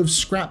a bit of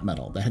scrap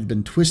metal that had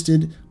been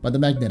twisted by the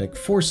magnetic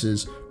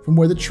forces from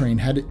where the train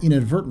had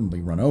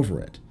inadvertently run over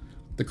it.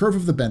 The curve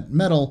of the bent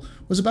metal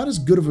was about as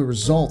good of a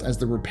result as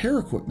the repair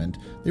equipment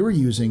they were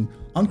using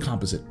on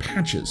composite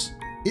patches.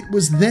 It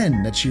was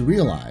then that she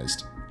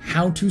realized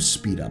how to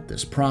speed up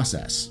this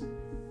process.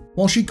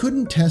 While she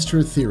couldn't test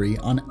her theory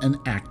on an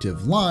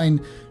active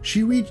line,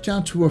 she reached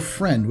out to a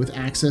friend with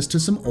access to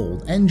some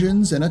old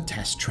engines and a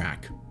test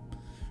track.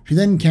 She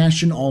then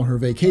cashed in all her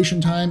vacation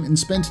time and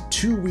spent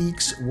 2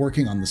 weeks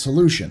working on the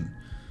solution.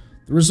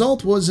 The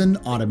result was an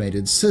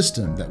automated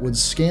system that would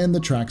scan the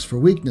tracks for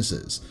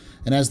weaknesses,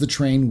 and as the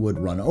train would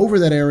run over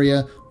that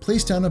area,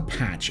 place down a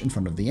patch in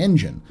front of the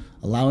engine,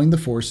 allowing the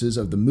forces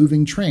of the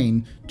moving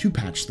train to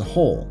patch the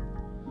hole.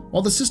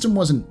 While the system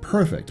wasn't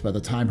perfect by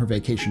the time her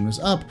vacation was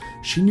up,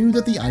 she knew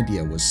that the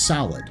idea was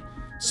solid,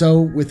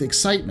 So, with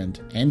excitement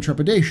and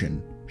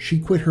trepidation, she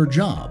quit her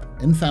job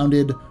and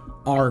founded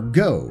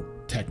Argo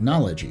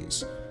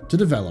Technologies to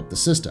develop the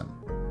system.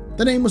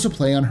 The name was a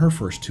play on her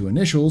first two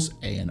initials,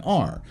 A and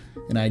R,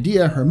 an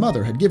idea her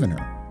mother had given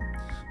her.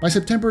 By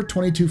September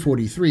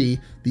 2243,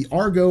 the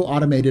Argo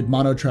automated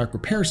monotrack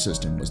repair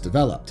system was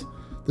developed.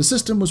 The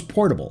system was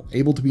portable,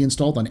 able to be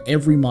installed on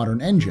every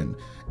modern engine,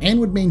 and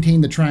would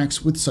maintain the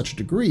tracks with such a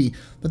degree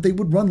that they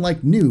would run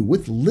like new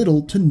with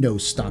little to no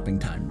stopping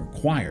time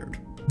required.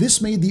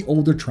 This made the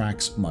older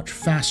tracks much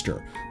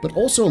faster, but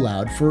also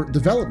allowed for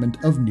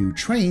development of new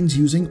trains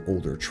using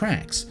older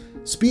tracks,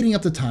 speeding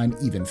up the time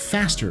even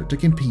faster to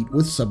compete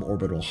with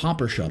suborbital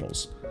hopper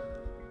shuttles.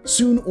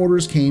 Soon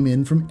orders came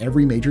in from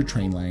every major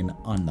train line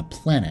on the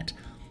planet,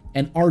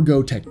 and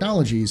Argo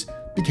Technologies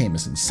became a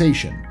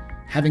sensation,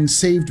 having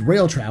saved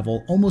rail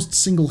travel almost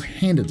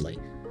single-handedly.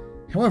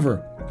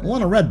 However,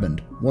 Alana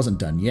Redmond wasn't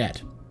done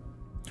yet.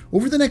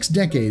 Over the next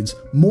decades,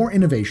 more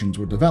innovations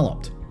were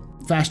developed.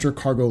 Faster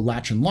cargo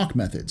latch and lock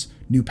methods,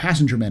 new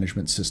passenger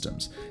management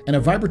systems, and a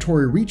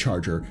vibratory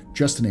recharger,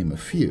 just to name a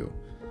few.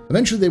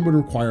 Eventually they would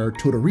require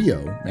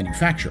Todorio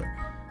Manufacture,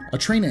 a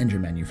train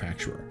engine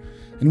manufacturer,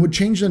 and would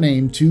change the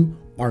name to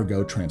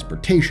Argo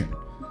Transportation,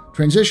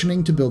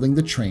 transitioning to building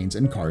the trains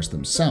and cars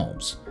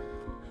themselves.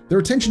 Their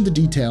attention to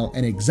detail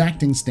and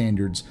exacting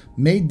standards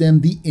made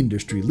them the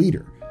industry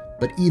leader,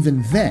 but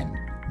even then,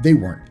 they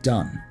weren't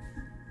done.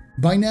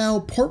 By now,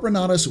 Port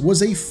Renatus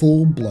was a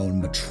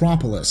full-blown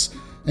metropolis,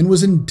 and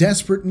was in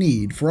desperate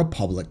need for a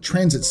public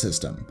transit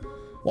system.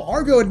 While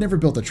Argo had never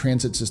built a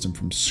transit system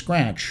from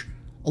scratch,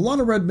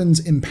 Alana Redmond's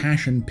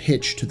impassioned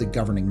pitch to the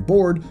governing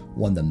board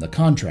won them the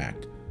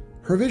contract.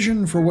 Her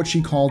vision for what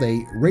she called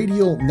a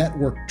radial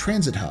network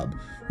transit hub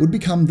would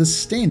become the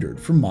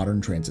standard for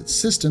modern transit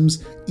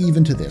systems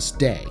even to this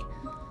day.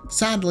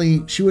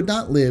 Sadly, she would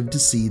not live to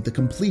see the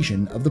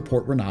completion of the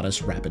Port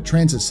Renatus rapid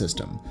transit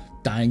system,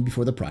 dying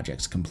before the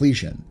project's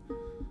completion.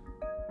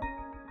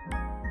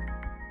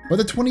 By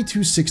the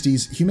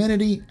 2260s,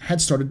 humanity had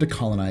started to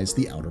colonize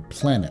the outer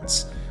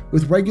planets,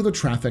 with regular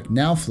traffic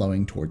now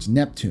flowing towards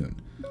Neptune.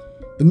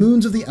 The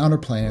moons of the outer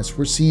planets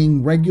were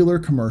seeing regular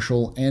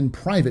commercial and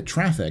private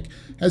traffic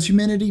as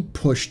humanity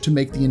pushed to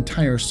make the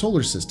entire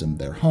solar system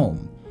their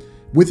home.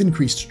 With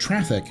increased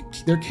traffic,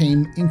 there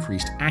came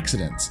increased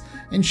accidents,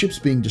 and ships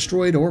being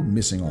destroyed or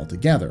missing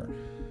altogether.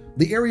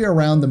 The area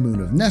around the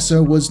moon of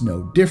Neso was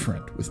no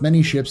different, with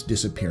many ships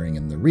disappearing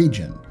in the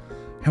region.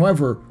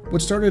 However,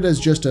 what started as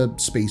just a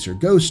space or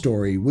ghost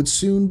story would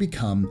soon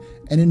become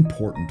an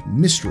important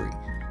mystery,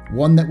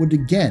 one that would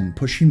again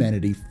push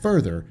humanity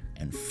further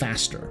and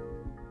faster.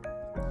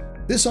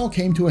 This all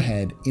came to a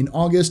head in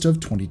August of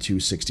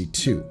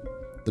 2262.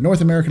 The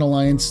North American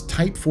Alliance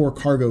Type 4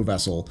 cargo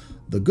vessel,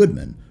 the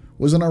Goodman,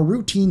 was on a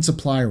routine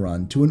supply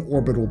run to an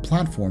orbital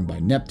platform by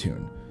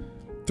Neptune.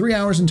 3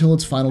 hours until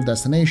its final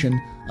destination,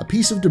 a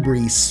piece of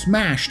debris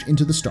smashed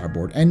into the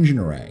starboard engine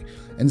array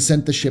and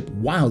sent the ship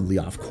wildly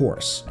off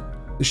course.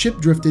 The ship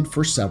drifted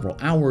for several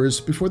hours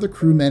before the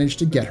crew managed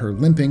to get her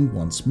limping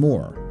once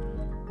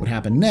more. What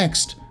happened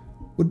next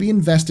would be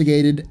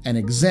investigated and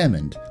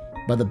examined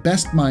by the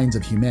best minds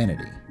of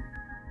humanity.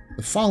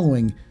 The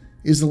following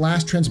is the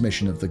last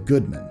transmission of the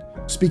Goodman,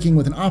 speaking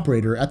with an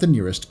operator at the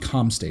nearest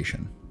comm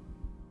station.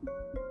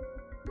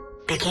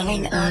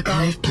 Beginning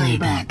archive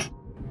playback.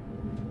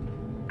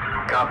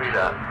 Copy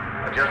that.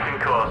 Adjusting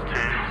course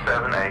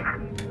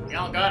 278.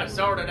 Y'all got it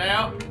sorted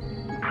out?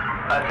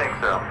 I think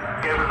so.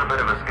 Gave us a bit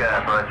of a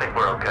scare, but I think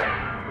we're okay.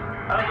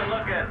 How's it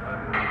looking?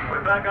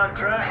 We're back on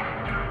track?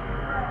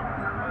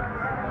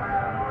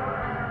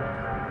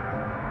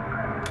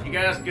 You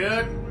guys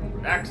good?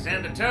 Back to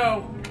send a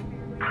tow.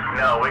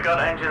 No, we got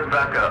engines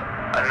back up.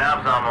 And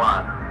nav's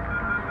online.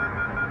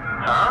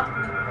 Huh?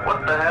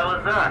 What the hell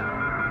is that?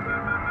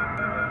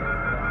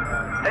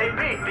 Hey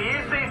Pete, do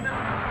you see this?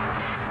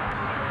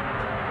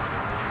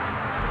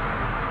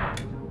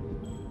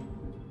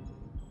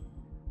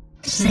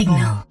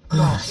 Signal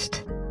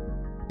lost.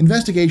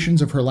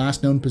 Investigations of her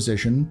last known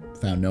position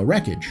found no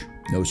wreckage,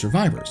 no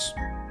survivors,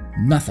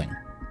 nothing.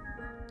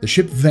 The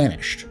ship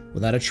vanished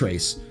without a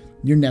trace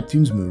near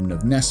Neptune's moon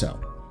of Neso.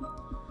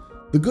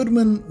 The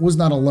Goodman was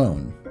not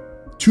alone.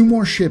 2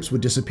 more ships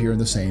would disappear in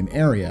the same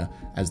area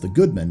as the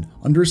Goodman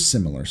under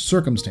similar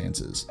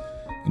circumstances.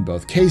 In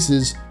both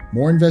cases,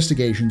 more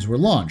investigations were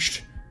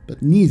launched,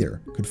 but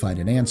neither could find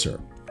an answer.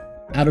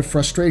 Out of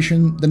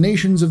frustration, the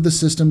nations of the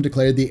system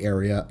declared the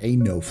area a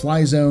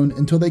no-fly zone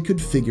until they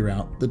could figure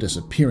out the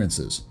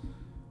disappearances,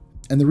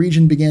 and the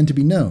region began to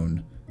be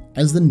known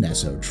as the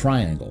Neso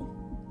Triangle.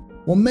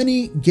 While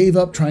many gave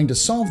up trying to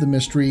solve the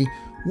mystery,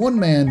 one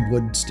man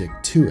would stick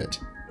to it.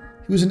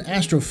 He was an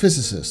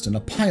astrophysicist and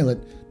a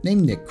pilot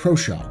named Nick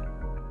Croshaw.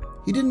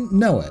 He didn't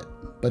know it,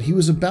 but he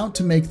was about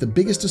to make the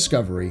biggest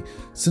discovery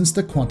since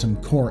the quantum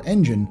core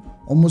engine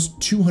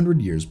almost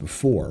 200 years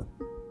before.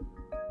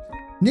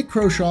 Nick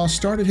Croshaw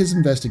started his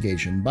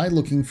investigation by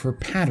looking for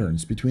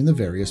patterns between the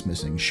various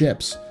missing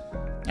ships.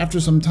 After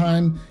some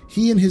time,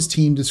 he and his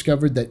team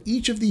discovered that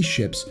each of these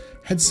ships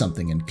had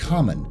something in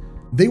common.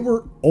 They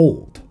were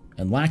old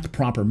and lacked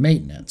proper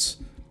maintenance.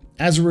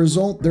 As a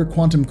result, their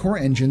quantum core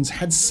engines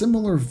had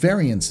similar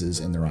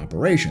variances in their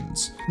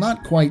operations,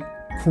 not quite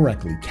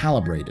correctly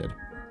calibrated.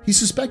 He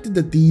suspected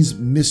that these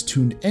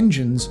mistuned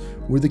engines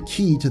were the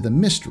key to the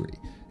mystery,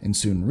 and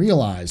soon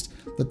realized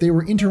that they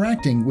were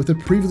interacting with a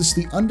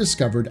previously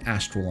undiscovered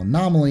astral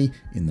anomaly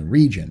in the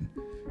region,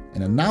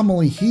 an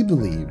anomaly he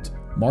believed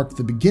marked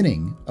the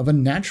beginning of a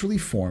naturally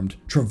formed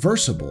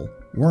traversable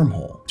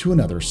wormhole to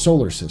another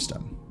solar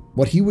system,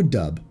 what he would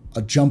dub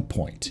a jump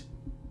point.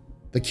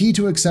 The key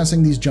to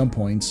accessing these jump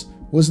points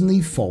was in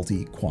the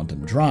faulty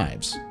quantum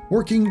drives.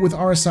 Working with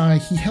RSI,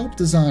 he helped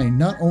design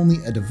not only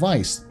a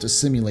device to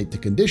simulate the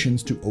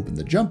conditions to open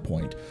the jump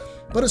point,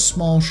 but a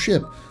small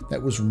ship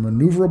that was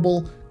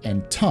maneuverable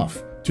and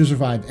tough to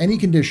survive any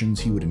conditions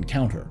he would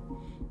encounter.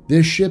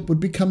 This ship would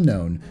become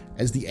known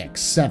as the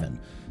X7,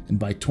 and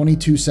by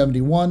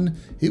 2271,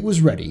 it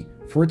was ready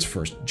for its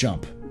first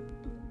jump.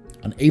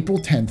 On April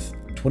 10th,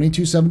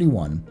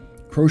 2271,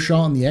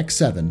 Croshaw and the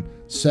X7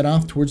 set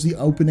off towards the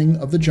opening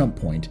of the jump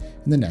point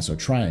in the NuSoul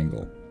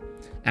Triangle.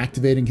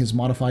 Activating his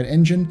modified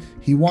engine,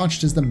 he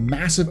watched as the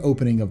massive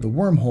opening of the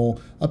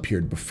wormhole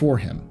appeared before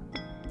him.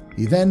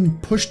 He then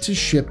pushed his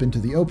ship into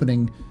the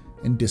opening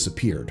and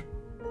disappeared.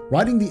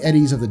 Riding the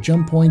eddies of the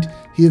jump point,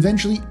 he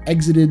eventually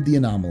exited the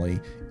anomaly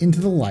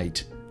into the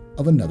light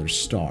of another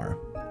star.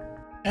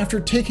 After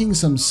taking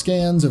some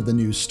scans of the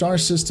new star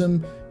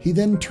system, he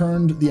then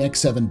turned the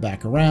X7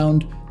 back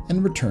around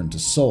and returned to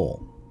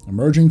Seoul,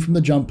 emerging from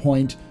the jump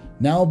point,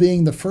 now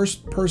being the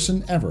first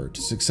person ever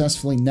to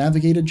successfully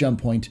navigate a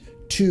jump point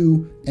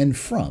to and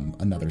from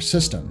another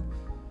system.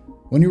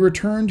 When he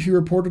returned, he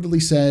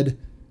reportedly said,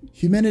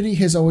 "Humanity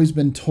has always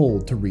been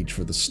told to reach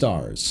for the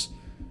stars.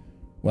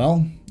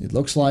 Well, it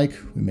looks like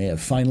we may have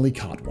finally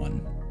caught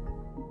one."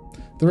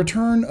 The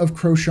return of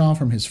Croshaw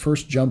from his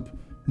first jump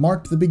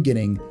marked the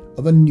beginning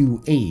of a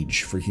new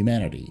age for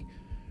humanity.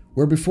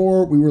 Where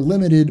before we were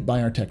limited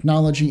by our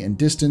technology and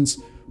distance,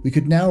 we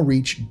could now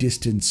reach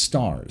distant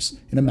stars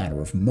in a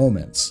matter of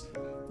moments.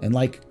 And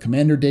like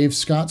Commander Dave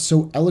Scott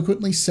so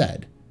eloquently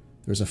said,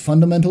 there's a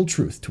fundamental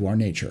truth to our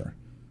nature.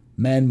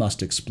 Man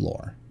must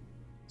explore.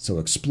 So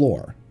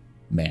explore,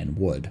 man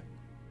would.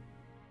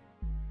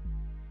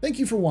 Thank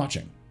you for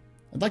watching.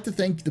 I'd like to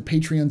thank the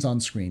Patreons on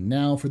screen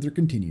now for their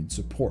continued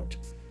support.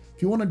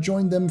 If you want to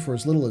join them for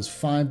as little as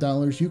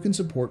 $5, you can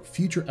support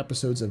future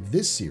episodes of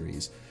this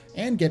series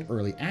and get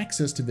early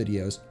access to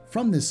videos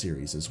from this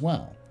series as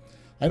well.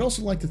 I'd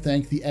also like to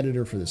thank the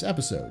editor for this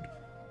episode,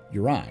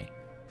 Urai,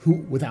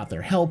 who, without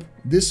their help,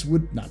 this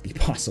would not be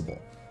possible.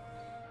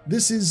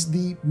 This is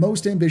the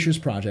most ambitious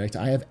project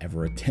I have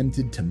ever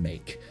attempted to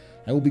make.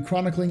 I will be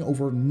chronicling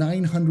over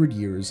 900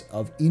 years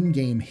of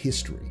in-game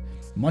history,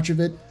 much of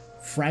it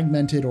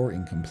fragmented or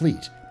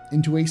incomplete,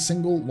 into a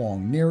single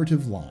long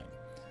narrative line.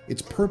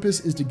 Its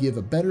purpose is to give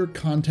a better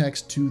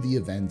context to the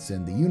events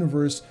and the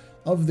universe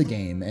of the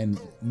game and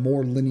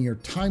more linear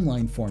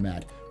timeline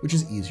format, which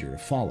is easier to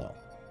follow.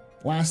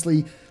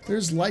 Lastly,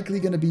 there's likely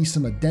going to be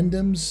some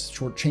addendums,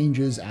 short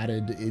changes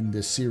added in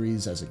this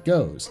series as it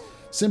goes,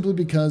 simply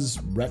because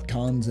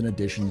retcons and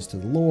additions to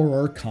the lore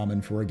are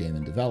common for a game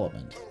in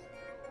development.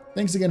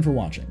 Thanks again for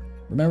watching.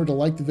 Remember to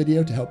like the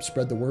video to help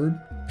spread the word,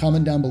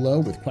 comment down below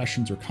with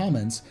questions or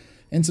comments,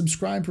 and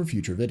subscribe for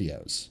future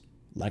videos.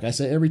 Like I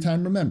say every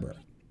time, remember,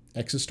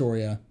 ex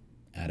historia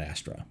ad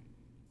astra.